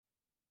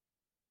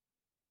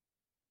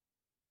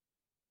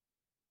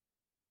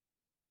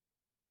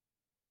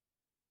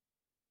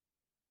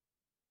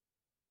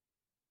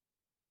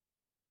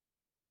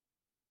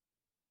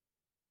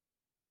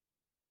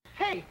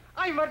Hey,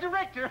 I'm a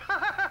director.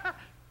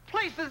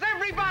 Places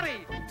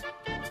everybody.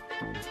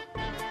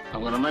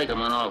 I'm gonna make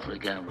him an offer he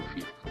can't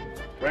refuse.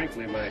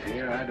 Frankly, my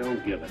dear, I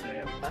don't give a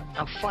damn.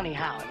 I'm funny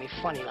how? I mean,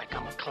 funny like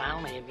I'm a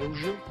clown, I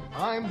amuse you?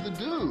 I'm the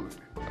dude.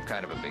 I'm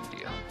kind of a big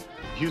deal.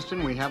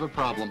 Houston, we have a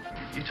problem.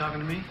 You talking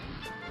to me?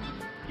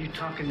 You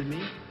talking to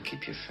me?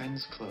 Keep your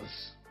friends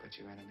close, but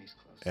your enemies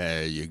close.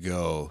 There you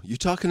go. You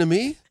talking to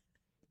me?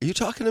 Are you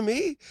talking to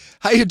me?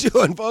 How you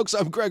doing, folks?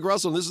 I'm Greg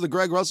Russell, and this is the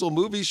Greg Russell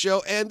Movie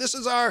Show, and this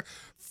is our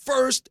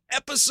first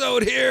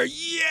episode here.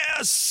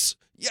 Yes!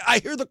 Yeah, I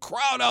hear the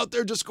crowd out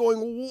there just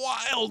going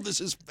wild.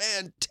 This is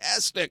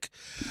fantastic.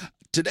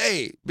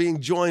 Today,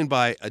 being joined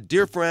by a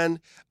dear friend,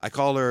 I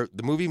call her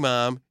the movie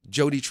mom,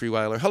 Jody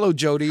Trierweiler. Hello,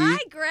 Jody. Hi,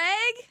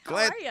 Greg. How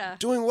are you?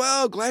 Doing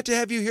well. Glad to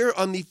have you here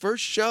on the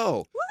first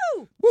show.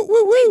 Woo! Woo,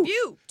 woo, woo.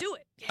 Debut. Do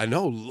it. I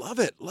know. Love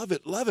it. Love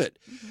it. Love it.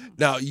 Mm-hmm.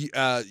 Now,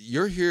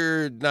 you're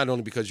here not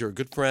only because you're a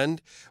good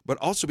friend, but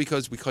also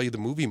because we call you the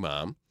movie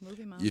mom.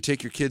 Movie mom. You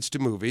take your kids to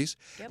movies.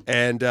 Yep.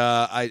 And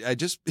I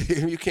just,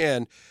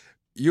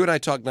 you and I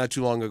talked not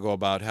too long ago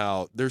about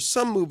how there's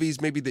some movies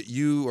maybe that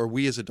you or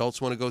we as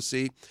adults want to go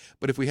see,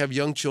 but if we have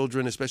young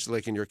children, especially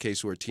like in your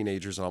case who are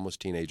teenagers, almost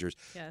teenagers,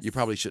 yes, you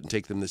probably shouldn't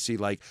take them to see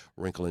like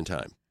Wrinkle in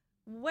Time.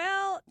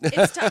 Well,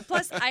 it's tough.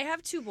 Plus, I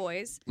have two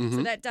boys, Mm-hmm.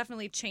 so that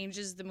definitely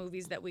changes the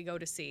movies that we go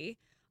to see.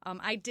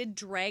 I did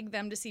drag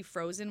them to see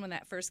Frozen when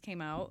that first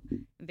came out.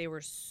 They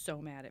were so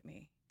mad at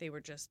me. They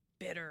were just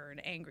bitter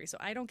and angry. So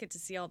I don't get to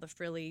see all the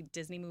frilly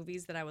Disney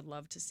movies that I would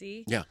love to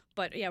see. Yeah.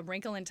 But yeah,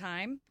 Wrinkle in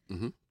Time,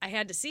 mm-hmm. I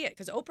had to see it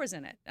because Oprah's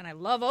in it. And I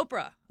love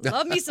Oprah.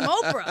 Love me some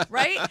Oprah,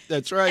 right?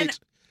 That's right. And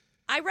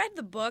I read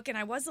the book and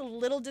I was a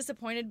little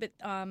disappointed, but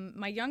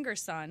my younger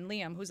son,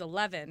 Liam, who's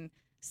 11,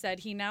 said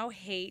he now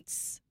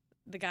hates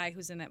the guy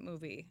who's in that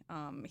movie.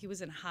 He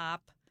was in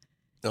Hop.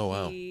 Oh,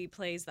 wow. He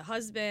plays the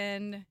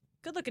husband.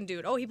 Good-looking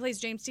dude. Oh, he plays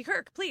James T.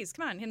 Kirk. Please,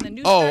 come on. Him, the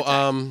new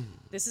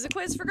This is a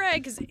quiz for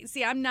Greg, because,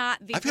 see, I'm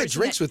not the I've had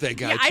drinks with that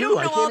guy, yeah, too. I don't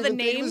know all the even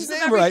think of names his of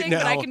name everything, right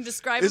but I now. can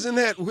describe Isn't him.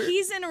 that weird?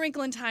 He's in A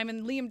Wrinkle in Time,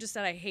 and Liam just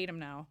said, I hate him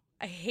now.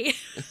 I hate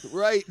him.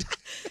 Right.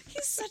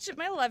 He's such a...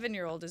 My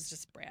 11-year-old is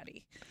just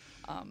bratty.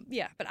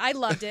 Yeah, but I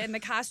loved it, and the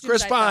costumes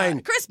Chris I Pine.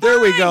 thought... Chris Pine! There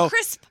we go.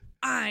 Chris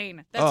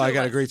Pine. That's I who it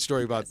got a was. great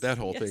story about that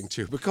whole thing,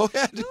 too. But go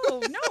ahead.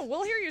 Oh, no,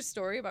 we'll hear your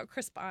story about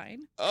Chris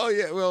Pine. Oh,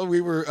 yeah. Well, we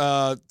were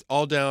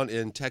all down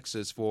in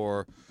Texas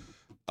for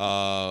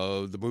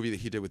the movie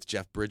that he did with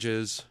Jeff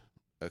Bridges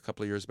a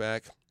couple of years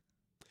back.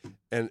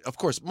 And, of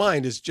course,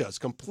 mine is just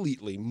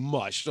completely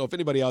mush. So if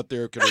anybody out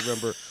there can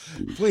remember,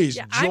 please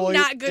join I'm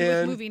not good in.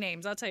 with movie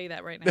names. I'll tell you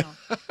that right now.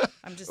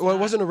 I'm just Well, not.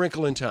 it wasn't A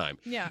Wrinkle in Time.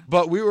 Yeah.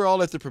 But we were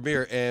all at the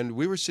premiere, and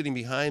we were sitting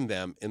behind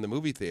them in the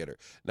movie theater.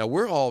 Now,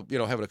 we're all,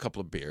 having a couple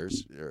of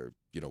beers or,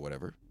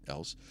 whatever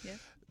else. Yeah.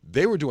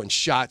 They were doing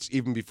shots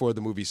even before the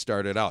movie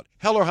started out.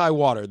 Hell or High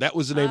Water. That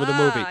was the name of the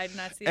movie. I did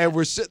not see and that.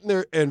 we're sitting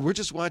there, and we're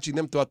just watching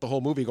them throughout the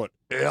whole movie going,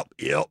 yep,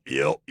 yep,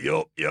 yep,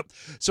 yep, yep.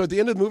 So at the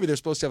end of the movie, they're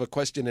supposed to have a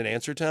question and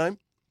answer time.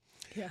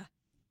 Yeah.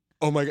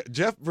 Oh, my God.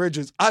 Jeff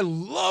Bridges. I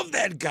love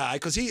that guy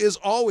because he is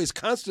always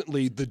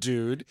constantly the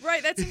dude.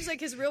 Right. That seems like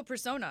his real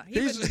persona. He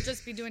would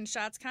just be doing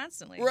shots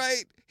constantly.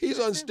 Right.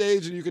 He's on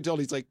stage, and you can tell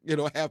he's like,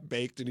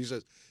 half-baked, and he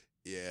says,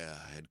 yeah,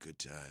 I had a good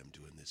time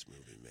doing this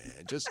movie,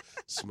 man. Just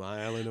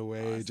smiling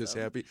away, awesome. Just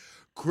happy.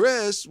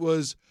 Chris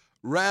was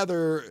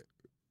rather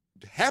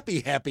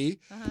happy.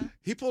 Uh-huh.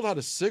 He pulled out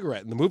a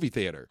cigarette in the movie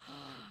theater,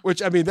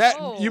 which,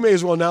 you may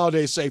as well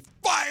nowadays say,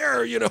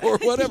 fire, or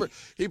whatever.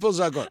 He pulls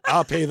out going,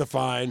 I'll pay the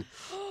fine.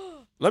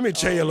 Let me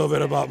tell you a little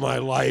bit about my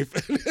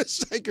life. And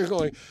it's like you're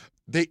going,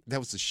 that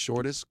was the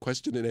shortest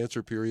question and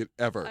answer period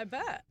ever. I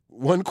bet.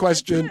 One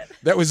question,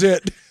 that was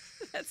it.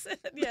 That's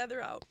it. Yeah,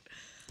 they're out.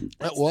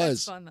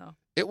 That's fun, though.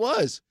 It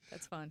was.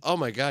 That's fun. Oh,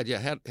 my God. Yeah,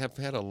 have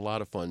had a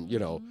lot of fun,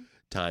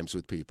 times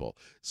with people.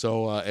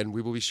 So, and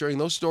we will be sharing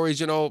those stories,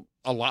 a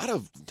lot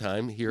of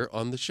time here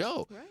on the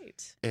show.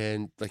 Right.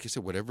 And like I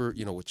said,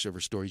 whichever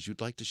stories you'd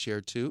like to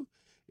share, too,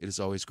 it is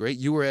always great.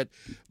 You were at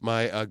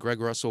my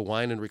Greg Russell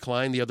Wine and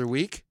Recline the other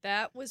week.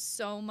 That was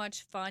so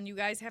much fun. You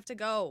guys have to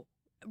go.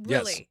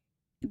 Really.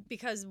 Yes.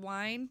 Because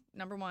wine,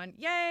 number one.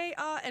 Yay.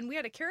 And we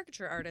had a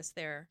caricature artist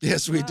there.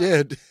 Yes, we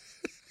did.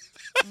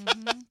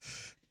 Mm-hmm.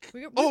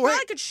 We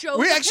probably could show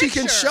We the actually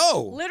picture. can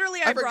show.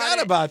 Literally, I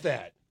forgot about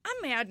that.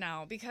 I'm mad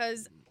now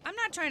because I'm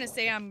not trying to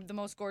say I'm the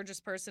most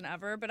gorgeous person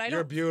ever, but I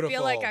You're don't beautiful.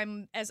 feel like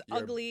I'm as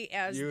ugly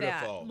as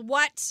beautiful. that.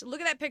 What? Look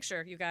at that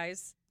picture, you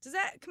guys.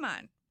 Come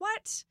on.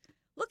 What?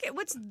 Look at,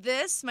 what's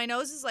this? My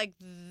nose is like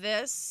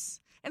this.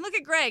 And look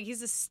at Greg.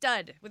 He's a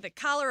stud with the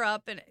collar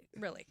up and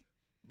really.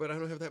 But I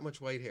don't have that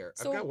much white hair.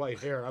 So, I've got white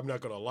hair. I'm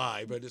not going to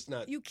lie, but it's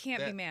not. You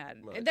can't be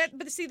mad. Much.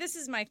 But see, this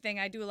is my thing.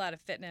 I do a lot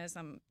of fitness.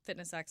 I'm a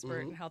fitness expert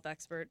and health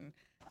expert. And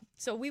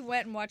so we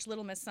went and watched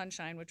Little Miss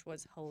Sunshine, which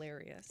was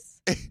hilarious.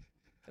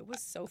 It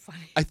was so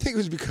funny. I think it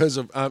was because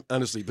of,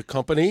 honestly, the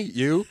company,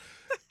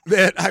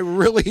 that I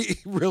really,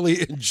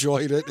 really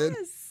enjoyed it.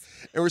 Yes.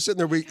 And we're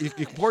sitting there. You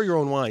can pour your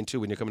own wine, too,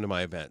 when you come to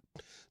my event.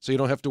 So you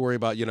don't have to worry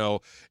about,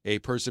 a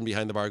person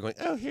behind the bar going,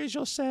 oh, here's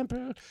your sample.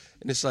 And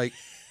it's like,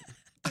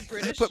 The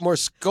British. I put more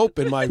scope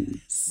in my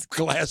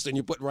glass than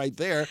you put right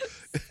there.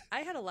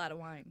 I had a lot of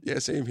wine. Yeah,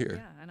 same here.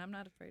 Yeah, and I'm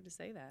not afraid to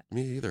say that.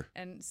 Me either.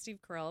 And Steve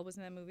Carell was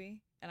in that movie,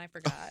 and I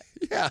forgot.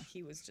 Yeah.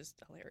 He was just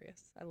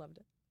hilarious. I loved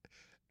it.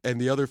 And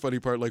the other funny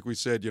part, like we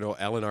said,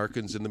 Alan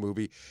Arkin's in the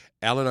movie.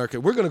 Alan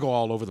Arkin, we're going to go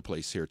all over the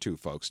place here too,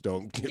 folks.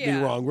 Don't get me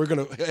wrong. We're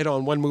going to hit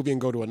on one movie and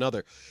go to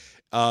another.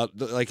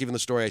 Like even the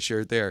story I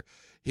shared there.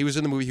 He was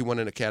in the movie. He won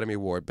an Academy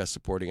Award, Best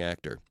Supporting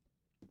Actor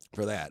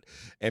for that.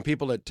 And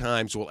people at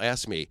times will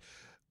ask me,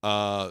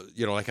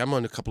 like I'm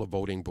on a couple of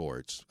voting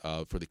boards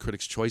for the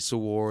Critics' Choice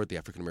Award, the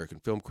African American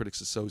Film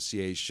Critics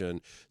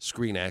Association,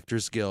 Screen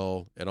Actors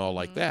Guild, and all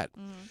like that.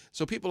 Mm-hmm.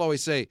 So people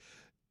always say,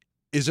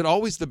 is it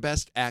always the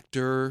best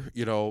actor,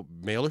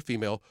 male or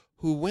female,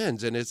 who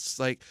wins? And it's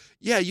like,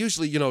 yeah,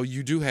 usually,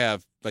 you do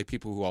have like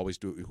people who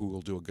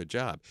will do a good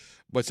job.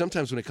 But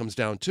sometimes when it comes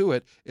down to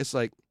it, it's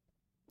like,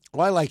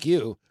 well, I like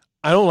you.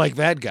 I don't like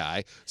that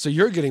guy, so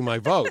you're getting my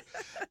vote.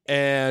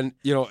 And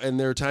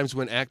there are times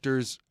when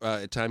actors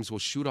at times will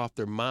shoot off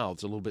their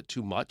mouths a little bit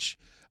too much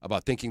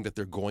about thinking that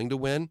they're going to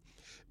win.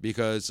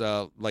 Because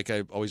like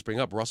I always bring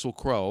up, Russell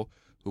Crowe,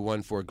 who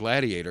won for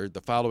Gladiator, the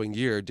following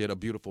year did A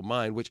Beautiful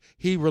Mind, which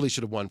he really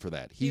should have won for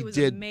that. He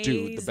did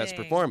do the best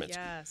performance.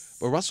 Yes.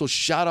 But Russell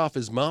shot off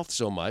his mouth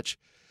so much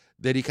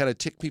that he kind of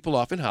ticked people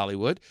off in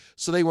Hollywood.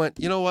 So they went,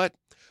 you know what?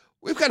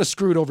 We've kind of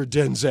screwed over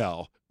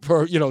Denzel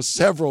for,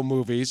 several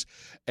movies.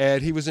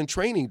 And he was in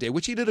Training Day,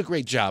 which he did a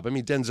great job. I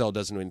mean, Denzel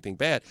doesn't do anything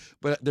bad.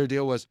 But their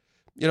deal was,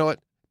 you know what?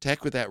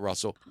 Heck with that,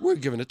 Russell. We're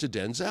giving it to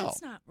Denzel.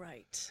 That's not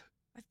right.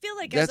 I feel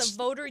like as a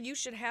voter, you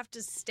should have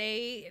to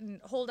stay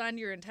and hold on to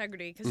your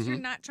integrity because you're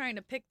not trying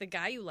to pick the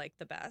guy you like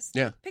the best.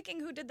 Yeah. Picking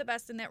who did the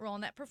best in that role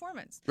and that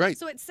performance. Right.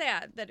 So it's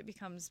sad that it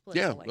becomes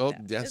political like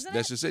that.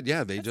 That's just it.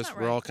 Yeah, they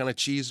were all kind of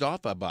cheesed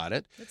off about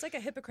it. It's like a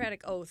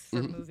Hippocratic oath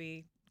for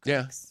movie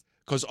critics. Yeah.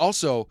 Because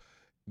also,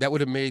 that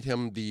would have made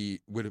him the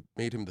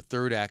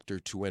third actor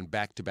to win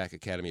back-to-back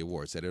Academy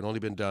Awards. That had only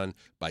been done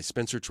by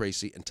Spencer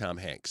Tracy and Tom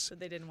Hanks. So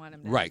they didn't want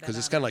him to right, because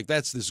it's kind of like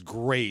that's this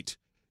great,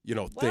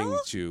 thing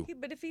to.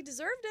 But if he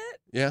deserved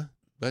it. Yeah,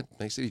 but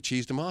like I said, he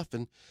cheesed him off,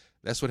 and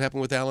that's what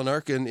happened with Alan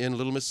Arkin in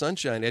Little Miss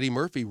Sunshine. Eddie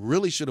Murphy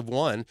really should have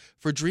won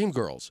for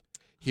Dreamgirls.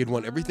 He had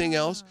won everything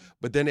else,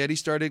 but then Eddie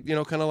started,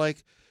 kind of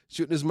like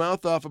shooting his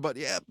mouth off about,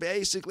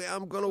 basically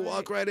I'm going to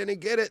walk right in and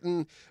get it.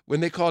 And when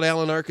they called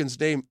Alan Arkin's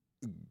name,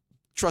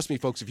 trust me,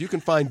 folks, if you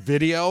can find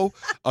video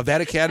of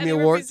that Academy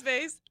Award. Murphy's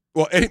face?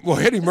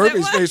 Eddie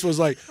Murphy's face was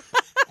like,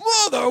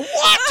 mother,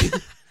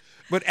 what?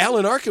 But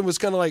Alan Arkin was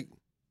kind of like,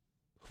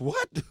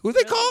 what? Who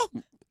they call?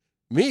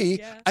 Me?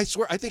 Yeah. I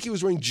swear, I think he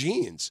was wearing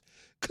jeans.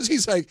 Because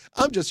he's like,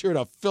 I'm just here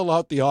to fill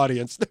out the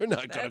audience. They're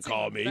not going to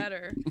call me.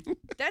 Better.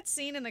 That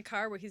scene in the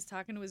car where he's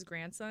talking to his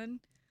grandson.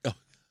 Oh.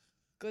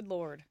 Good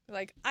Lord.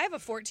 Like, I have a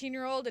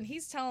 14-year-old, and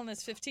he's telling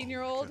this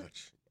 15-year-old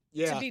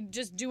to be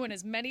just doing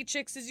as many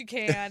chicks as you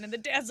can. And the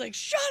dad's like,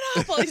 shut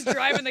up, while he's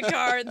driving the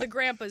car. And the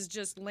grandpa's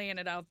just laying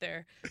it out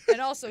there. And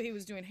also, he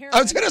was doing heroin.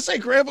 I was going to say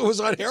grandpa was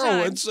on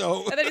heroin,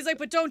 so. And then he's like,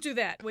 but don't do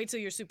that. Wait till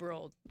you're super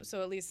old.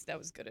 So at least that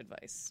was good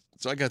advice.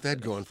 So I got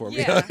that going for me.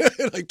 Yeah.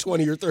 Like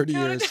 20 or 30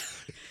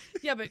 years.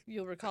 Yeah, but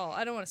you'll recall.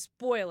 I don't want to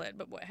spoil it,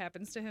 but what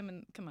happens to him,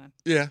 and come on.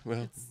 Yeah,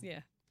 well.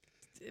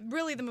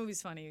 Really, the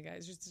movie's funny, you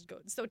guys. Just go.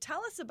 So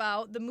tell us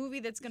about the movie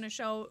that's going to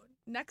show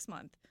next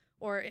month,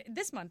 or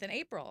this month in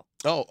April.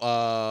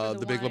 Oh,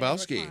 The Big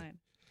Lebowski.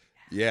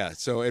 Yeah,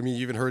 so, I mean,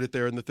 you even heard it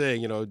there in the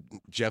thing,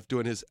 Jeff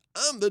doing his,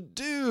 I'm the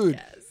dude.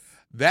 Yes.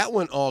 That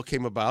one all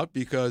came about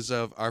because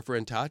of our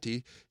friend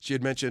Tati. She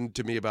had mentioned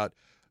to me about,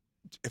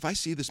 if I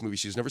see this movie,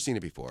 she's never seen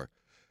it before,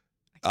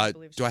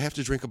 do I have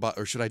to drink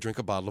or should I drink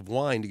a bottle of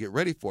wine to get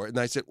ready for it? And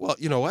I said, well,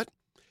 you know what?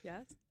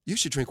 Yes. You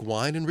should drink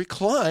wine and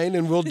recline,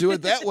 and we'll do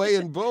it that way,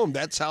 and boom,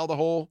 that's how the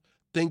whole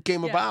thing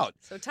came about.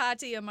 So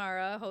Tati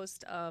Amara,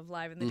 host of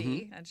Live in the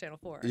D on Channel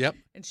 4. Yep.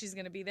 And she's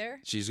going to be there?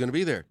 She's going to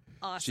be there.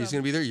 Awesome. She's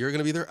going to be there. You're going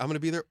to be there. I'm going to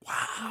be there. Wow.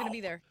 I'm going to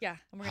be there. Yeah.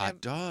 And we're Hot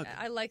dog.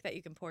 I like that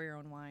you can pour your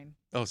own wine.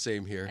 Oh,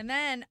 same here. And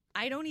then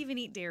I don't even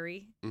eat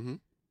dairy. Mm-hmm.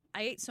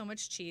 I ate so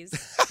much cheese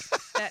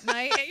that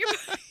night at your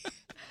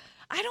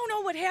I don't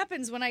know what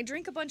happens when I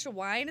drink a bunch of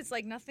wine. It's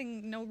like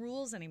no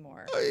rules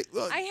anymore.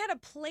 I had a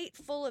plate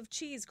full of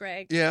cheese,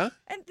 Greg. Yeah.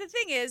 And the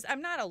thing is,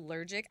 I'm not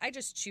allergic. I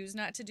just choose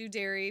not to do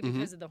dairy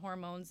because of the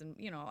hormones. And,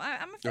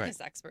 I'm a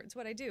fitness expert. It's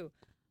what I do.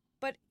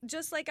 But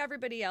just like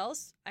everybody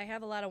else, I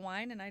have a lot of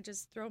wine, and I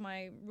just throw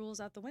my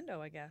rules out the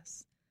window, I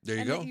guess. There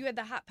you go. You had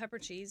the hot pepper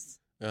cheese.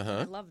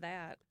 Uh-huh. I love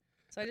that.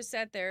 So I just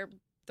sat there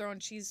throwing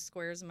cheese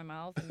squares in my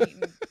mouth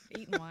and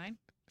eating wine.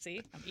 See,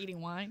 I'm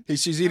eating wine.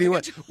 She's eating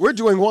wine. We're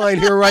doing wine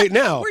here right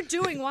now. We're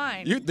doing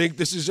wine. You think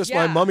this is just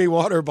my mummy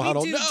water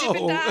bottle? We do no.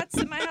 Dippin' Dots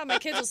in my house. My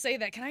kids will say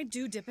that. Can I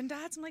do Dippin'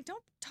 Dots? I'm like,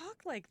 don't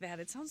talk like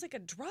that. It sounds like a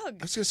drug.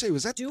 I was going to say,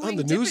 was that doing on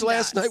the news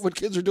last night what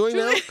kids are doing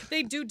now?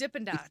 They do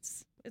Dippin'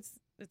 Dots.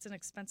 It's an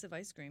expensive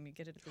ice cream. You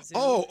get it at the zoo.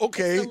 Oh,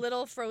 okay. It's the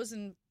little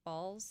frozen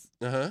balls.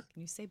 Uh-huh.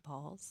 Can you say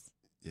balls?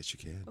 Yes, you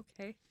can.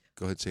 Okay.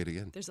 Go ahead, say it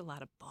again. There's a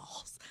lot of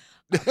balls.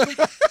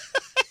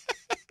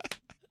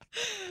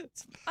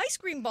 It's ice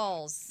cream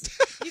balls.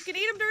 You can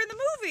eat them during the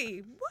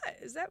movie. What?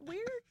 Is that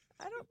weird?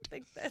 I don't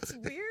think that's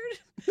weird.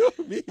 No,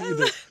 me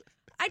either.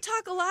 I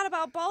talk a lot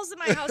about balls in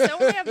my house. I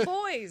only have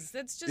boys.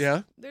 That's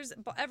just, there's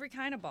every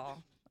kind of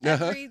ball,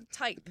 every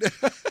type.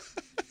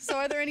 So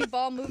are there any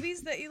ball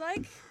movies that you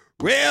like?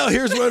 Well,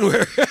 here's one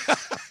where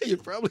you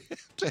probably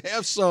have to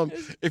have some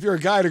if you're a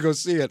guy to go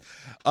see it.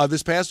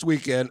 This past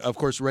weekend, of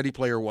course, Ready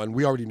Player One,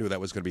 we already knew that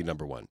was going to be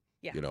number one,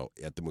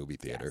 at the movie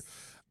theater.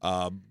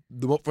 Yes.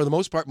 For the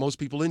most part, most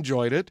people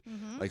enjoyed it.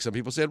 Mm-hmm. Like some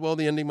people said, well,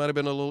 the ending might have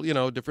been a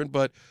little, different,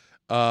 but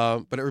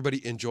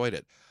everybody enjoyed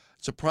it.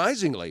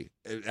 Surprisingly,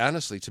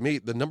 honestly, to me,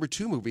 the number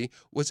 2 movie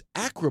was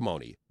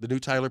Acrimony, the new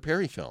Tyler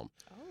Perry film,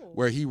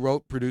 where he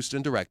wrote, produced,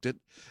 and directed.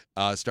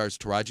 Stars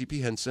Taraji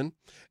P. Henson,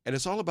 and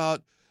it's all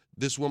about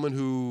this woman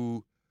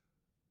who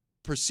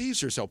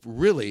perceives herself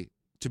really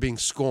to being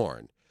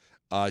scorned.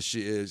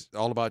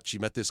 She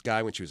met this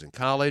guy when she was in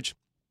college.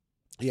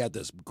 He had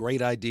this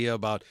great idea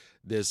about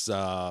this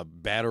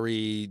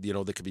battery,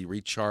 that could be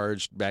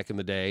recharged back in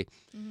the day.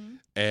 Mm-hmm.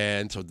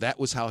 And so that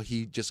was how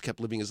he just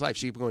kept living his life.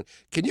 She kept going,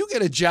 can you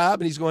get a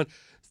job? And he's going,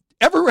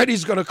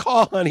 Eveready's going to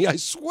call, honey, I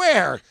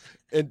swear.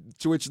 And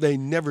to which they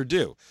never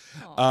do.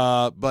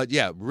 But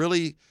yeah,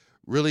 really,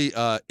 really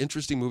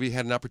interesting movie.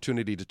 Had an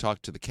opportunity to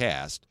talk to the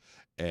cast.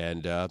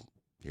 And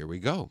here we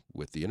go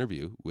with the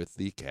interview with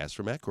the cast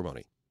from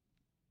Acrimony.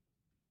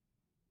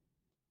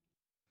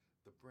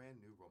 The brand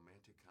new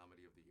romantic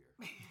comedy of the year.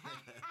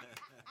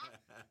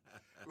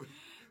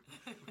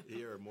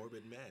 You're a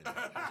morbid man.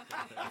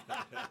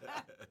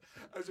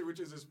 I say, which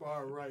is as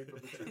far right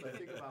from the truth. I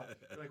think about,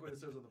 like when it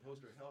says on the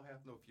poster, hell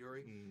hath no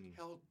fury.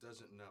 Hell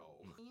doesn't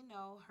know.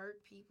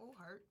 Hurt people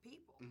hurt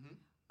people. Mm-hmm.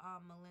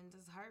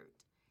 Melinda's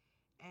hurt.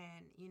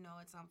 And,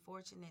 it's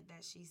unfortunate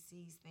that she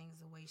sees things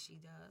the way she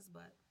does,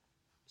 but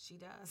she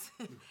does.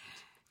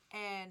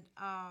 And,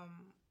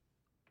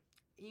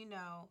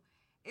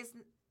 it's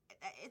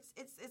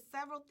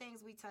several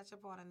things we touch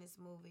upon in this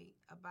movie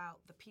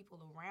about the people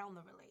around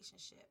the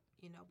relationship,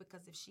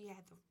 because if she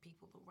had the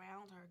people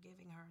around her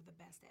giving her the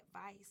best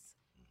advice,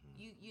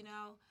 you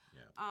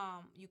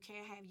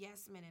can't have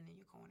yes men in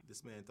your corner.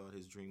 This man thought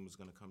his dream was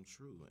going to come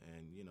true,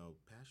 and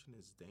passion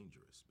is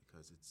dangerous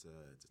because it's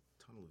a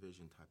tunnel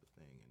vision type of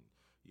thing, and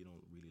you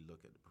don't really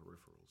look at the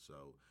peripheral.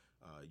 So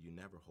you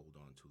never hold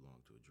on too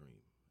long to a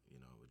dream.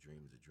 A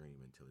dream is a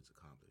dream until it's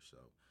accomplished.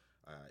 So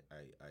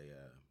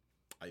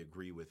I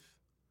agree with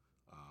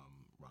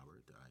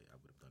Robert. I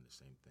would have done the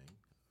same thing.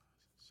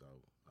 So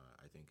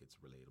I think it's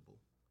relatable.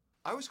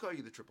 I always call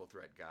you the triple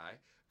threat guy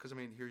because,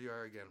 here you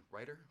are again,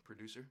 writer,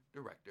 producer,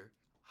 director.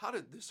 How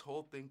did this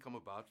whole thing come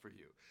about for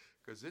you?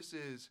 Because this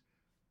is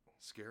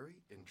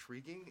scary,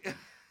 intriguing,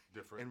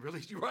 different, and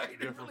really,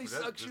 right, it really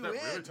sucks you in.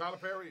 Really Tyler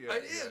Perry? Yeah,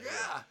 it is,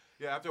 yeah.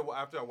 Yeah,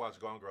 after I watched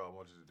Gone Girl, I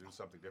wanted to do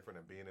something different,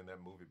 and being in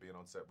that movie, being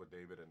on set with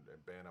David and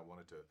Ben, I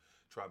wanted to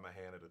try my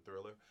hand at a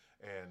thriller,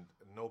 and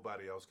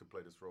nobody else could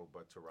play this role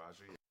but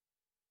Taraji.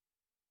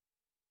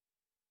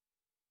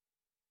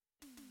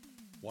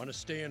 Want to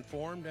stay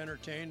informed,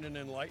 entertained, and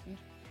enlightened?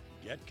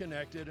 Get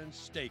connected and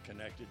stay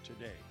connected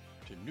today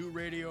to New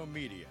Radio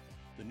Media.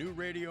 The New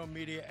Radio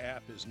Media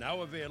app is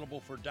now available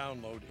for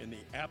download in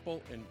the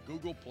Apple and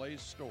Google Play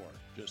Store.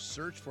 Just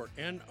search for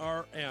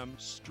NRM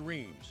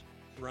Streams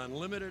for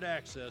unlimited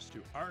access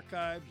to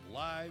archived,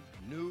 live,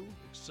 new,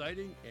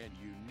 exciting, and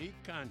unique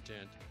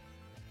content.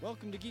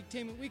 Welcome to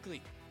Geektainment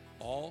Weekly.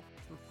 All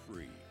for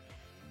free.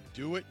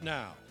 Do it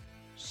now.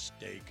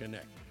 Stay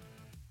connected.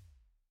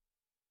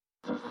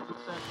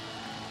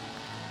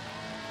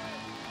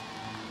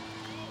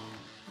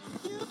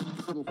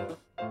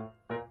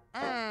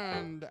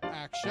 And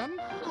action.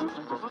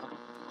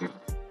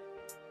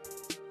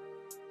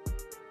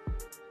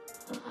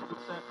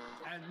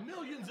 And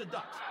millions of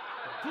ducks.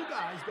 The two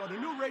guys go to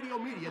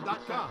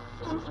newradiomedia.com.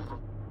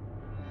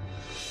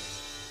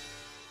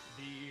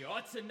 The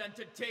Arts and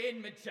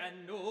Entertainment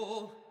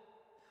Channel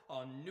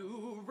on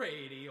New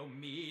Radio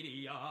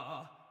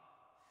Media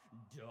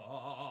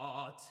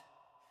 .com.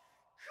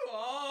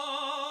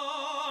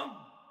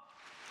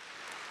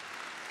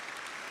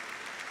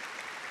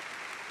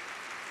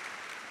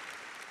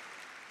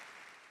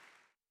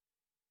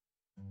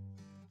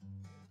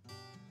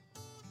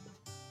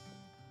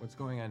 What's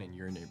going on in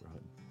your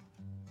neighborhood?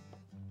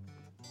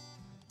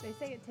 They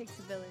say it takes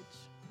a village.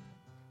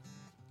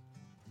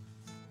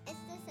 It's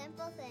the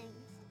simple things.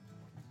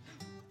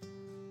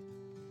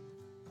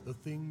 The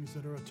things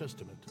that are a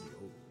testament to the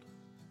old.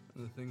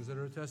 And the things that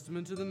are a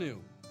testament to the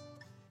new.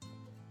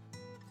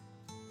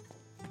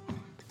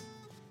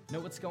 Know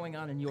what's going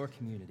on in your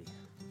community.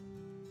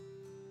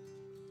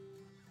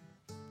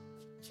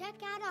 Check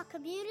out our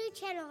community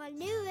channel on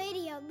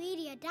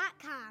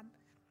newradiomedia.com.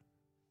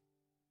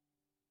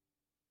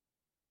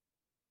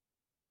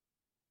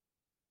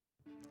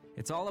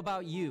 It's all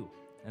about you,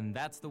 and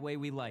that's the way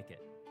we like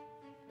it.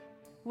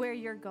 Where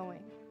you're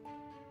going.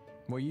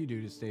 What you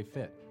do to stay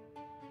fit.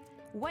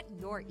 What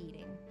you're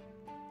eating.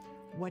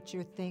 What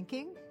you're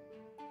thinking.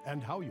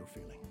 And how you're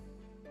feeling.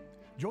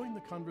 Join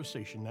the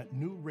conversation at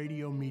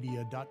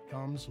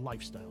newradiomedia.com's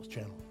Lifestyles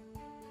channel.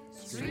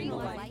 Stream the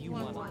life you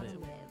want to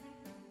live.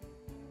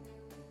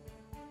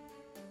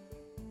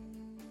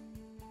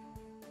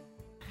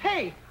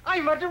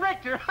 I'm a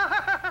director.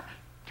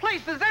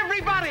 Places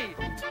everybody.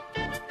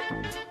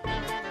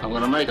 I'm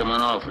going to make him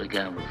an offer he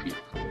can't refuse.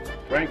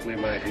 Frankly,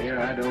 my dear,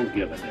 I don't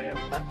give a damn.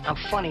 I'm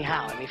funny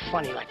how? I mean,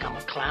 funny like I'm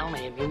a clown.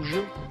 I amuse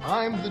you.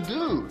 I'm the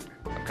dude.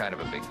 I'm kind of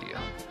a big deal.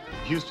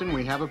 Houston,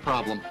 we have a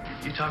problem.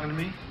 You talking to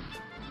me?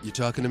 You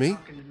talking to me?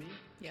 Talking to me?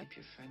 Yep. Keep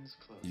your friends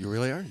close. You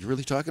really are? You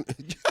really talking?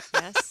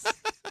 Yes.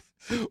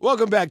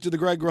 Welcome back to the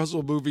Greg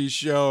Russell Movie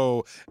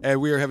Show. And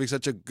we are having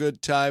such a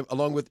good time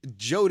along with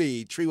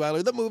Jody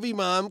Trierweiler, the movie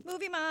mom.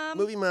 Movie mom.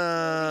 Movie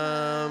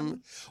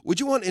mom. Would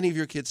you want any of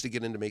your kids to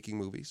get into making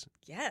movies?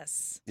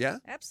 Yes. Yeah?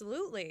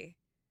 Absolutely.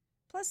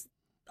 Plus,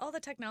 all the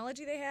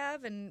technology they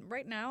have, and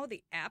right now,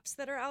 the apps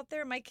that are out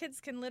there, my kids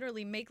can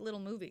literally make little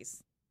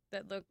movies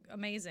that look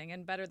amazing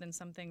and better than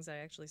some things I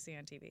actually see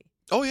on TV.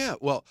 Oh, yeah.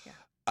 Well,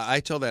 I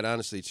tell that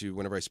honestly to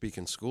whenever I speak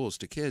in schools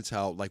to kids,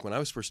 how, like, when I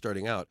was first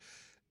starting out,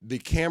 the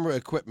camera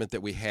equipment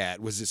that we had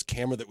was this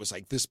camera that was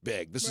like this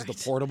big. This is the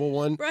portable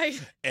one. Right.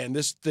 And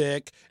this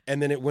thick. And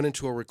then it went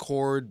into a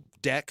record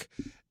deck.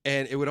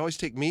 And it would always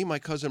take me, my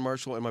cousin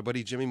Marshall, and my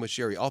buddy Jimmy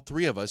Masheri, all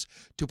three of us,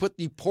 to put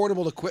the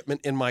portable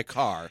equipment in my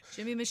car.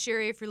 Jimmy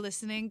Masheri, if you're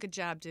listening, good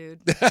job,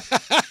 dude.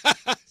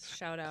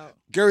 Shout out.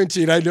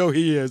 Guaranteed, I know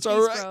he is. Peace,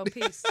 all right. bro.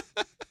 Peace.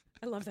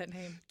 I love that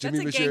name.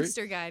 Jimmy That's a Masheri?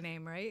 gangster guy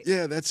name, right?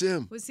 Yeah, that's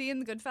him. Was he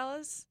in the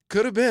Goodfellas?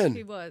 Could have been.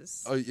 He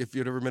was. Oh, if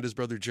you'd ever met his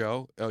brother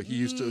Joe,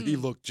 he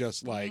looked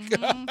just like.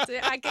 See,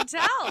 I could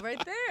tell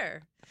right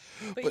there.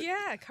 But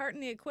yeah, carting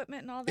the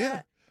equipment and all that.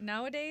 Yeah.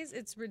 Nowadays,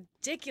 it's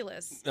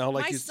ridiculous. Now,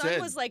 like My you son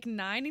said- was like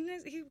 9, and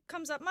he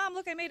comes up, Mom,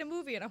 look, I made a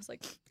movie. And I was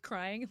like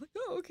crying. I'm like,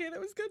 oh, okay, that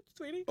was good,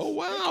 sweetie. Oh,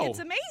 Like, wow. it's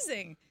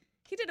amazing.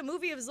 He did a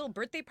movie of his little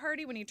birthday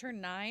party when he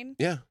turned 9.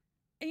 Yeah.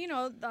 And, you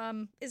know,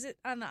 is it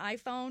on the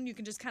iPhone? You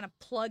can just kind of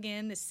plug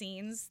in the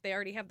scenes. They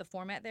already have the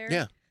format there.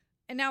 Yeah.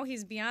 And now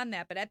he's beyond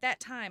that. But at that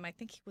time, I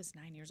think he was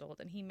 9 years old,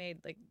 and he made,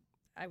 like,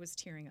 I was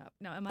tearing up.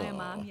 Now, am I a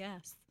mom?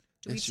 Yes.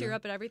 Do we Yes, tear you-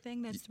 up at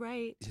everything? That's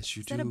right. Yes, you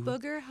Is that a do.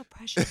 booger? How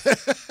precious.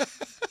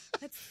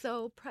 That's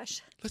so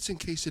precious. Let's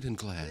encase it in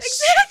glass.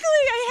 Exactly.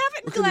 I have it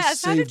in We're gonna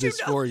glass. How save did you this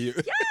know? for you.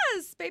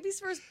 Yes. Baby's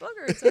first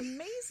booger. It's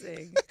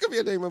amazing. That could be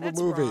a name of That's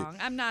a movie. wrong.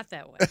 I'm not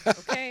that way.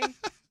 Okay.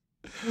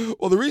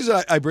 Well, the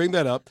reason I bring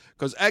that up,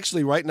 because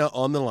actually right now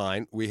on the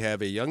line, we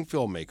have a young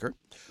filmmaker,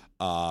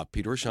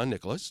 Peter Sean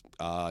Nicholas.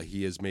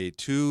 He has made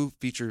 2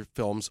 feature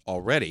films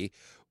already.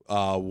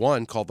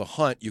 One called The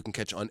Hunt you can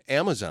catch on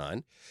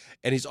Amazon.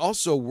 And he's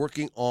also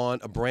working on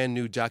a brand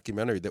new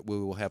documentary that we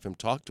will have him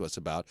talk to us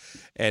about.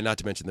 And not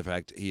to mention the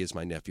fact he is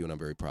my nephew, and I'm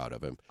very proud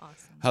of him. Awesome.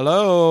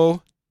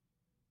 Hello.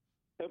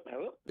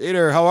 Hello.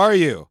 Peter, how are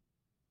you?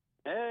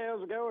 Hey,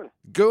 how's it going?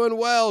 Doing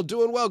well,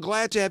 doing well.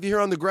 Glad to have you here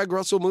on the Greg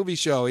Russell Movie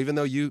Show, even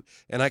though you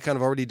and I kind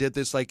of already did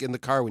this like in the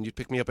car when you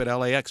picked me up at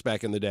LAX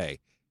back in the day.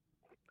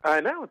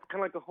 I know. It's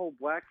kind of like a whole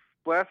blast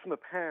from the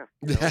past.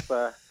 You know?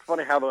 It's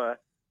funny how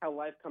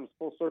life comes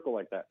full circle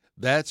like that.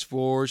 That's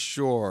for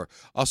sure.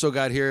 Also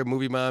got here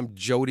movie mom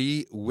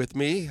Jody with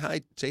me.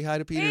 Hi, say hi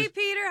to Peter. Hey,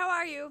 Peter. How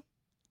are you?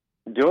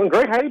 Doing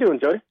great. How you doing,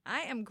 Jody?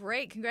 I am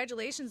great.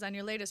 Congratulations on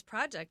your latest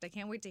project. I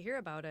can't wait to hear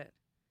about it.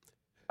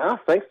 Oh,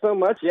 thanks so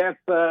much. Yeah,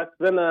 it's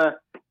been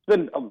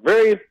a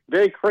very,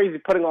 very crazy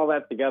putting all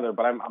that together,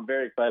 but I'm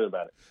very excited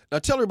about it. Now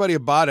tell everybody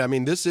about it. I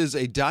mean, this is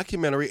a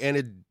documentary and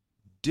it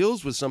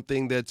deals with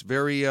something that's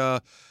very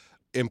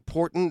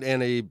important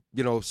and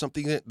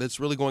something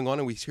that's really going on,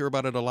 and we hear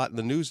about it a lot in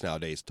the news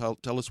nowadays. Tell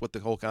us what the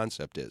whole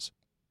concept is.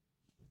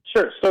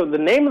 Sure. So the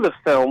name of the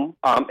film,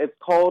 it's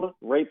called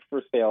Rape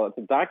for Sale. It's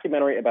a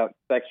documentary about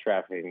sex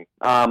trafficking.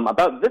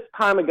 About this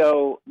time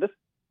ago, this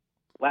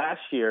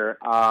last year,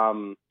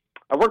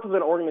 I worked with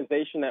an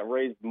organization that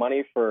raised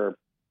money for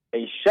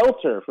a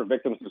shelter for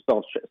victims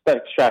of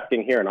sex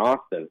trafficking here in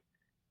Austin.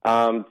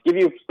 To give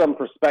you some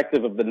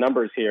perspective of the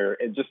numbers here,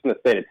 just in the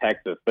state of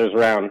Texas, there's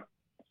around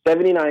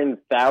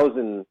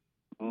 79,000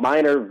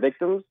 minor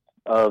victims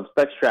of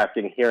sex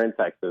trafficking here in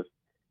Texas.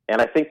 And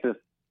I think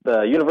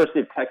the University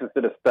of Texas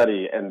did a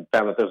study and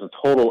found that there's a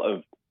total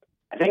of,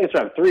 I think it's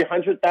around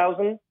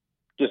 300,000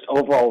 just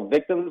overall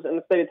victims in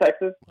the state of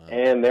Texas. Wow.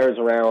 And there's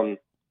around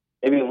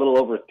maybe a little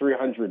over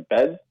 300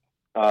 beds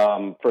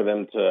for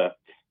them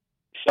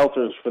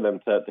shelters for them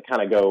to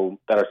kind of go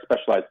that are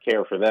specialized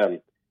care for them.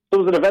 So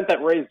it was an event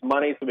that raised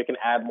money so we can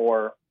add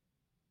more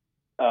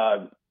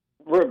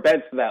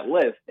beds to that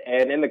list.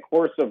 And in the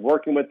course of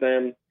working with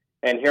them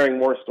and hearing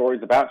more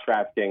stories about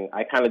trafficking,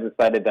 I kind of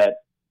decided that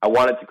I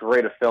wanted to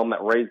create a film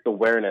that raised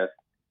awareness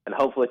and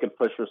hopefully could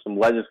push for some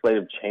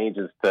legislative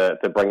changes to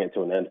bring it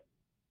to an end.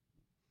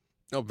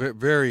 Oh,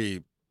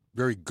 very,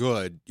 very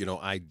good,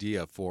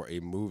 idea for a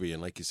movie.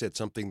 And like you said,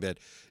 something that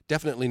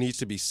definitely needs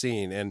to be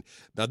seen. And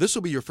now this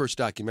will be your first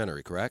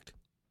documentary, correct?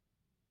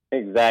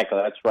 Exactly.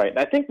 That's right.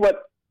 I think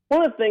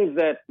one of the things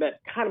that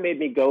kind of made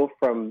me go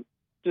from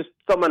just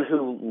someone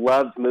who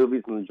loved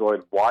movies and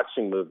enjoyed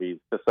watching movies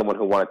to someone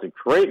who wanted to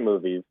create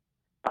movies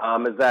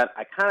is that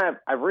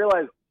I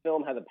realized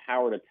film has the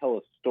power to tell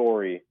a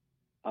story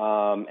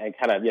and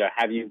kind of,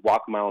 have you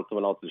walk a mile in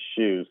someone else's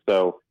shoes.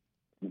 So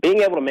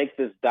being able to make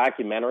this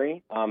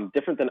documentary,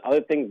 different than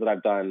other things that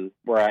I've done,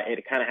 where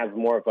it kind of has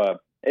more of a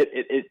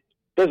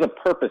there's a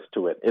purpose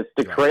to it. It's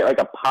to create like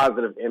a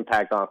positive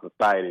impact on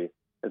society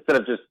instead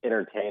of just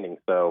entertaining.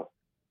 So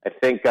I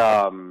think,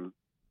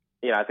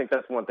 I think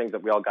that's one thing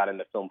that we all got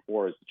into film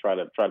for, is to try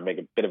to make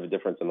a bit of a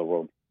difference in the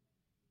world.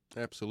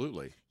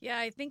 Absolutely. Yeah,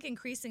 I think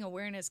increasing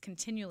awareness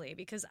continually,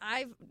 because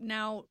I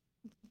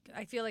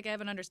feel like I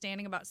have an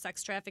understanding about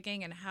sex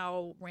trafficking and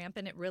how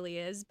rampant it really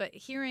is. But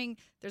hearing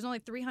there's only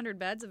 300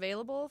 beds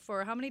available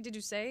for, how many did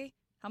you say?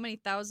 How many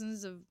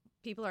thousands of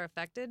people are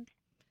affected?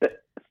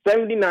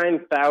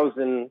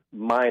 79,000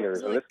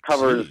 minors, and this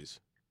covers.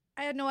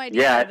 I had no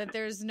idea that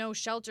there's no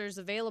shelters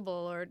available,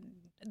 or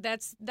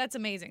that's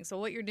amazing. So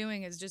what you're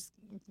doing is just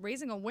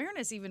raising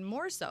awareness even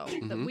more so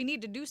that we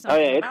need to do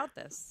something about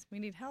this. We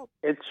need help.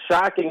 It's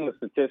shocking, the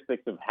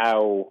statistics of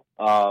how,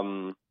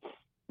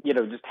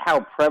 just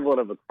how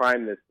prevalent of a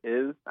crime this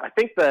is. I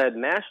think the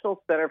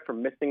National Center for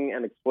Missing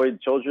and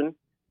Exploited Children,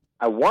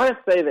 I want to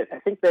say that I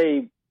think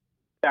they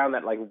found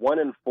that like 1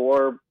 in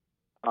 4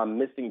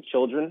 missing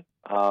children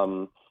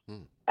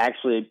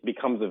actually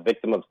becomes a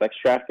victim of sex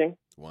trafficking.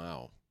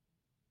 Wow.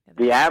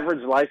 The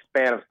average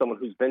lifespan of someone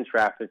who's been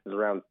trafficked is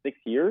around 6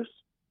 years.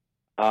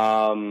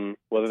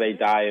 Whether they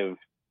die of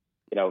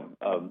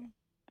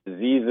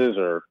diseases,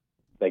 or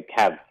they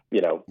have,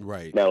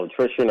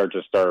 malnutrition, or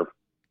just are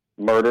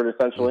murdered,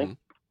 essentially.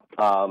 It's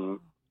a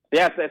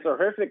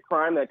horrific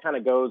crime that kind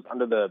of goes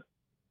under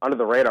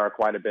the radar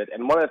quite a bit.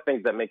 And one of the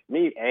things that makes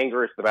me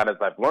angriest about it, as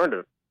I've learned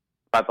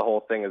about the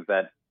whole thing, is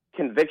that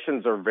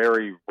convictions are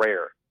very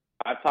rare.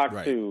 I've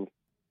talked to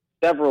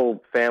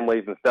several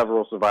families and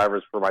several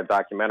survivors for my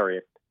documentary,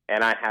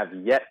 and I have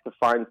yet to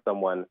find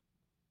someone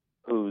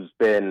who's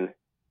been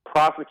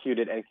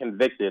prosecuted and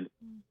convicted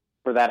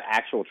for that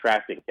actual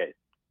trafficking case.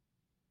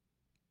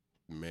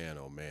 Man,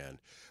 oh man.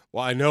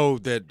 Well, I know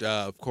that,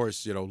 of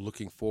course,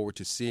 looking forward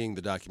to seeing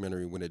the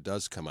documentary when it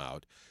does come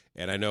out.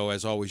 And I know,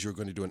 as always, you're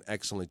going to do an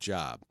excellent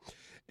job.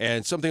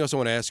 And something else I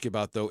want to ask you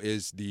about, though,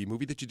 is the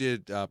movie that you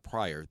did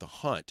prior, The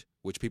Hunt,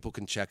 which people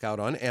can check out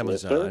on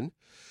Amazon.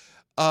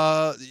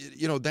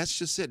 That's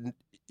just it.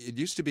 It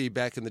used to be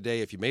back in the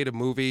day, if you made a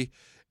movie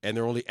and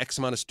there were only X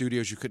amount of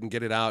studios, you couldn't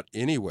get it out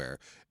anywhere.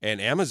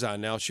 And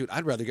Amazon now,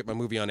 I'd rather get my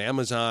movie on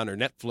Amazon or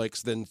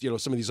Netflix than,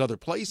 some of these other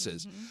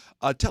places.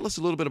 Tell us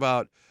a little bit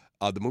about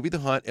the movie The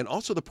Hunt, and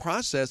also the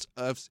process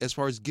of as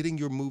far as getting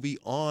your movie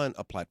on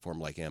a platform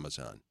like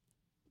Amazon.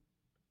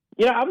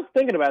 I was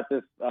thinking about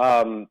this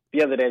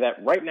the other day,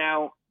 that right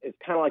now is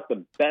kind of like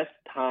the best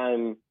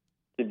time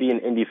to be an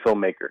indie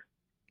filmmaker.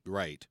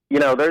 Right.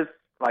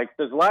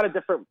 There's a lot of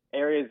different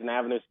areas and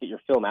avenues to get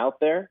your film out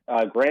there.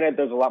 Granted,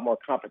 there's a lot more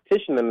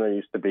competition than there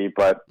used to be,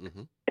 but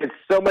it's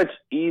so much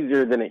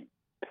easier than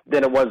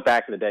it was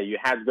back in the day. You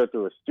had to go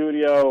through a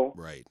studio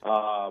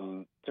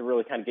to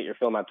really kind of get your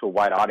film out to a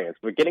wide audience.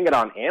 But getting it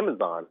on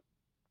Amazon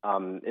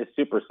is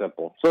super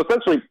simple. So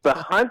essentially, The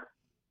Hunt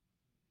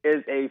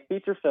is a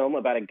feature film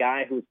about a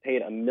guy who's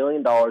paid $1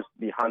 million to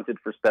be hunted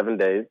for 7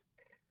 days.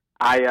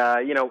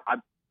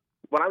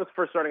 When I was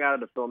first starting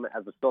out as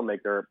a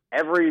filmmaker,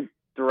 every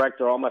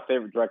director, all my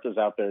favorite directors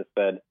out there,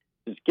 said,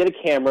 just get a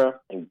camera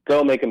and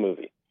go make a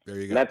movie. There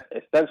you go. And that's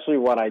essentially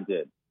what I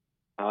did.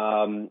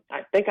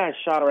 I think I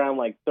shot around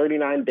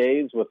 39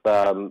 days with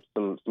some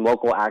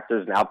local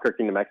actors in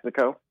Albuquerque, New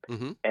Mexico.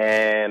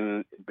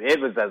 And it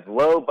was as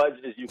low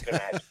budget as you can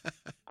imagine.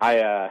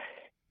 I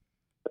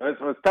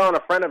was telling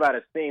a friend about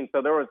a scene.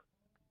 So there was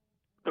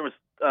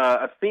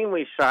a scene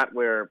we shot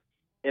where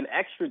an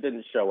extra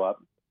didn't show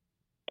up,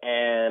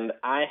 and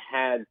I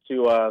had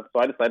to. So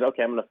I decided,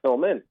 okay, I'm going to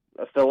fill in.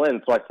 So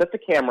I set the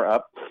camera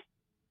up,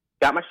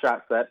 got my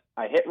shot set,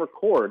 I hit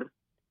record,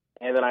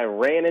 and then I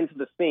ran into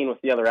the scene with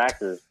the other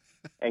actors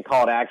and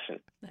called action.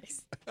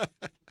 Nice.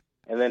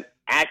 And then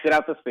acted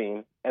out the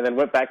scene, and then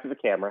went back to the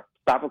camera,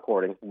 stopped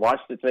recording,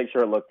 watched it to make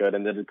sure it looked good,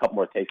 and did a couple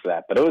more takes of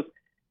that. But it was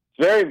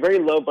very, very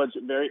low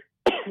budget, very,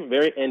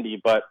 very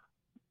indie. But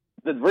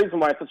the reason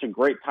why it's such a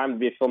great time to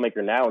be a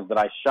filmmaker now is that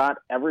I shot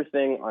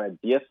everything on a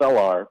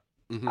DSLR.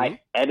 I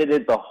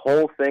edited the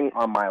whole thing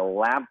on my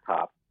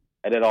laptop.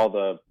 I did all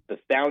the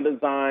sound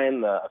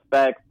design, the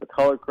effects, the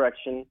color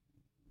correction,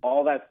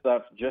 all that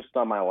stuff just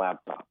on my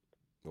laptop.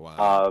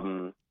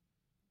 Wow.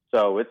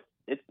 So it's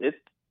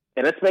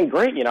been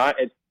great.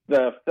 It's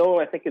the film.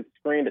 I think it's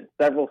screened at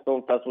several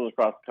film festivals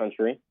across the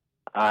country.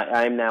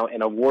 I am now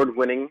an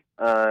award-winning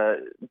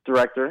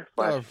director /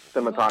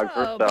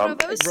 cinematographer, so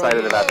I'm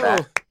excited about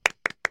that.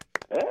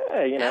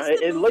 Yeah,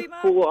 it looks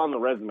cool on the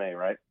resume,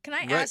 right? Can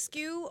I ask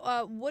you,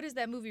 what is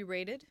that movie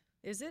rated?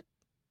 Is it?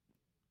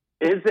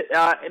 It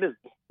is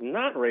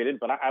not rated,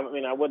 but I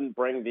wouldn't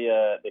bring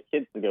the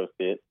kids to go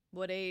see it.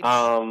 What age?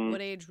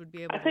 What age would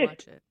be able to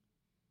watch it?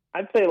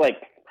 I'd say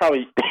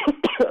probably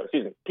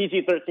excuse me,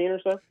 PG-13 or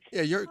so.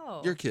 Yeah,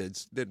 your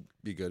kids, they'd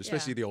be good,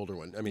 especially the older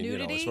one. I mean,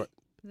 nudity?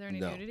 Is there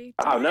any nudity?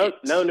 Oh, no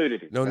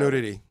nudity. No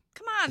nudity.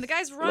 Come on, the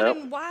guy's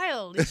running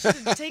wild. He should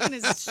have taken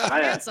his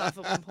pants off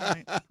at one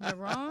point. Am I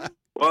wrong?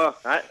 Well,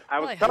 I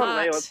was Really telling him,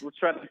 hey, hot. let's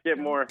try to get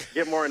more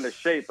into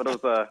shape, but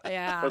it was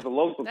Yeah. a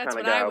local That's kind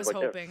of what guy. I was like,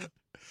 hoping.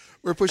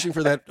 We're pushing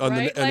for that on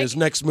Right? on his Like,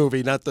 next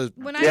movie, not the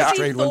When I see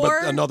trade Thor, one,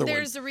 but another one.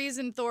 there's a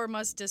reason Thor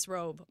must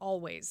disrobe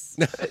always.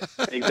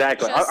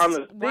 Exactly. Just, On the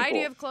sequel, why do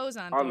you have clothes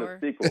on, on Thor?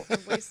 the sequel. You're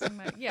wasting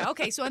my... Yeah,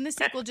 okay, so on the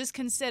sequel, just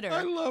consider.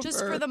 Just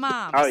her. for the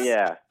moms. Oh,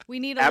 yeah. We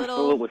need a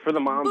Absolutely. little... For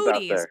the moms out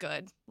booty is there.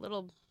 good.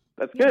 Little...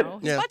 That's you good. know,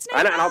 Yeah. What's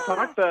And name? I'll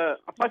talk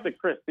to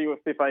Chris, see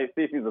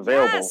if he's available.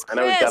 Yes, I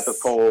know he's got this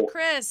whole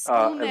Chris,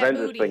 own that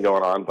Avengers booty. thing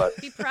going on, but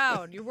Be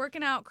proud. You're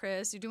working out,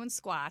 Chris. You're doing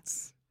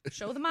squats.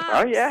 Show the moms.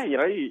 oh yeah, you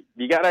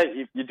gotta,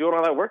 if you're doing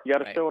all that work, you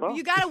gotta Right. show it off.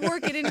 You got to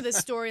work it into the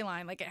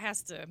storyline. Like, it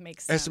has to make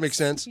sense. Has to make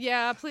sense.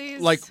 Yeah, please.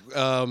 Like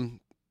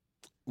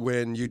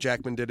when Hugh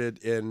Jackman did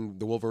it in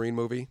the Wolverine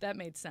movie. That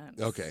made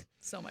sense. Okay.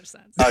 So much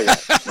sense. Oh yeah,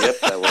 yep,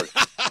 that works.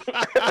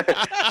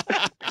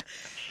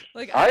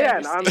 Like, Oh, I yeah,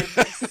 understand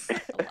this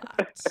a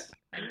lot.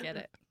 I get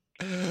it.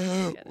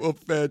 Well,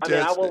 fantastic. I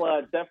mean, I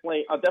will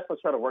definitely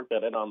try to work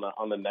that in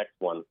on the next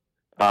one.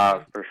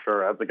 For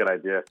sure, that's a good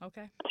idea.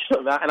 Okay.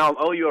 And I'll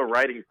owe you a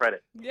writing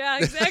credit. Yeah,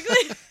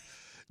 exactly.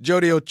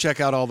 Jody will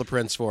check out all the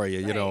prints for you.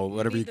 You Right. know,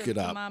 whatever you Need could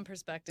the up. mom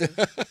perspective.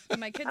 Do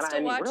my kids And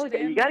still watch really,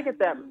 it? you got to get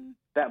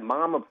that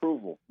mom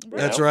approval. you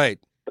That's know? right.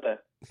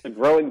 It's a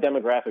growing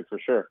demographic for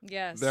sure.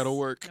 Yes. That'll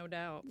work. No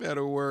doubt.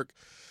 That'll work.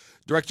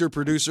 Director,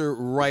 producer,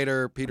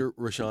 writer, Peter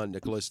Rashawn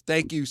Nicholas,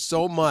 thank you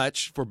so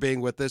much for being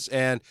with us.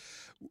 And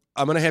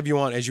I'm going to have you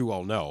on, as you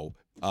all know,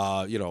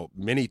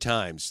 many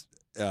times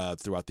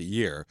throughout the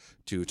year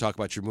to talk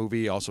about your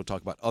movie, also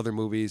talk about other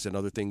movies and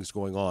other things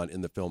going on in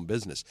the film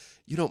business.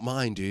 You don't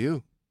mind, do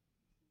you?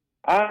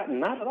 Not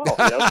at all.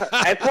 You know?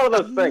 It's one of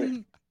those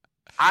things.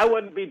 I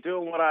wouldn't be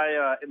doing what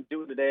I am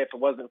doing today if it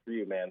wasn't for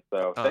you, man.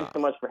 So thanks so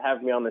much for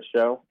having me on the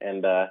show,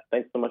 and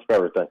thanks so much for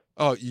everything.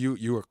 Oh,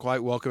 you are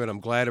quite welcome, and I'm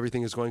glad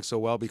everything is going so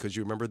well because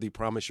you remember the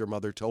promise your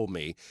mother told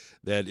me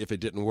that if it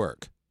didn't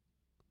work.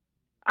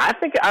 I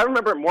think I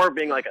remember it more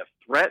being like a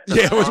threat.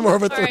 Yeah, it was more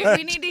of a All threat. right,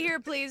 we need to hear,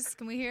 please.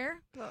 Can we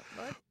hear? What?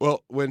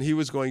 Well, when he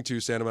was going to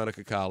Santa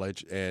Monica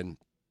College, and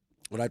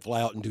when I'd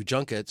fly out and do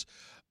junkets,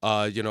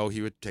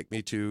 he would take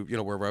me to,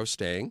 wherever I was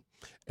staying.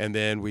 And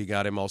then we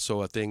got him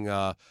also a thing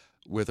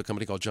with a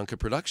company called Junket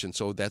Production.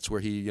 So that's where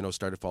he,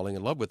 started falling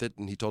in love with it.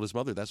 And he told his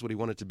mother that's what he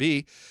wanted to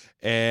be.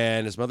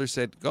 And his mother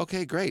said,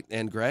 okay, great.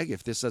 And Greg,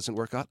 if this doesn't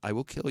work out, I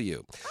will kill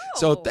you.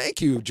 So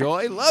thank you,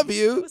 Joy. Love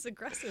you. That was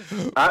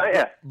aggressive.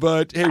 Yeah.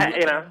 But, hey.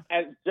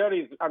 As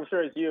Jody's, I'm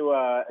sure as you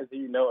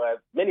know, as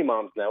many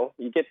moms know,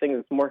 you get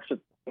things more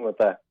with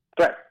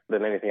threats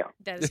than anything else.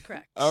 That is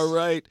correct. All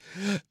right.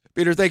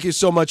 Peter, thank you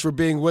so much for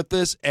being with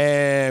us.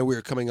 And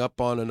we're coming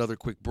up on another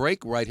quick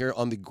break right here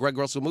on the Greg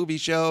Russell Movie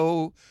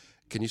Show.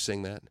 Can you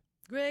sing that?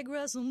 Greg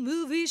Russell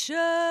Movie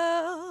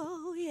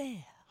Show. Yeah.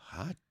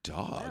 Hot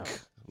dog.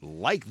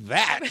 Like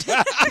that.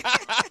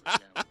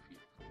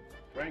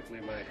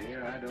 Frankly, my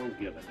dear, I don't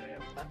give a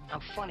damn. I'm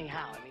funny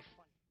how? I mean,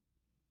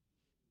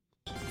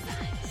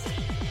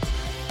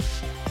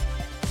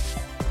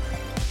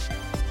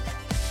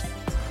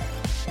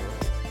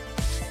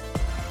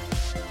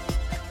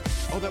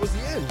 Oh, that was the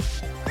end.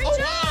 Great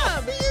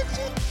job.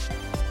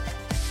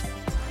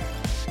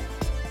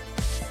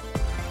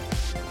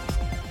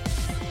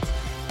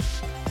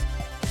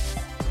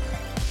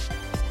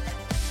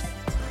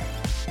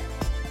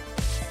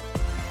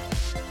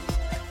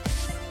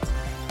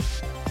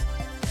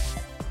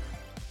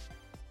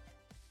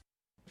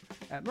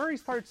 At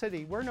Murray's Part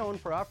City, we're known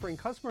for offering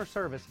customer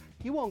service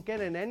you won't get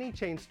in any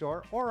chain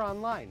store or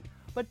online.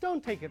 But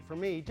don't take it from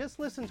me, just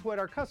listen to what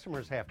our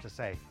customers have to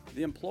say.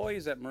 The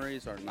employees at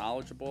Murray's are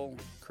knowledgeable,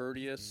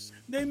 courteous.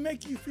 They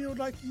make you feel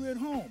like you're at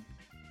home.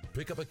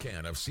 Pick up a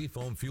can of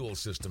Seafoam Fuel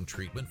System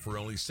treatment for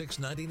only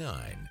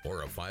 $6.99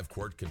 or a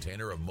 5-quart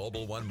container of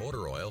Mobil 1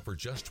 motor oil for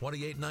just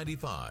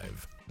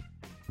 $28.95.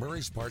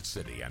 Murray's Part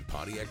City and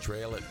Pontiac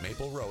Trail at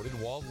Maple Road in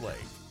Walled Lake.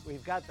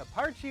 We've got the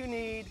parts you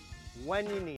need when you need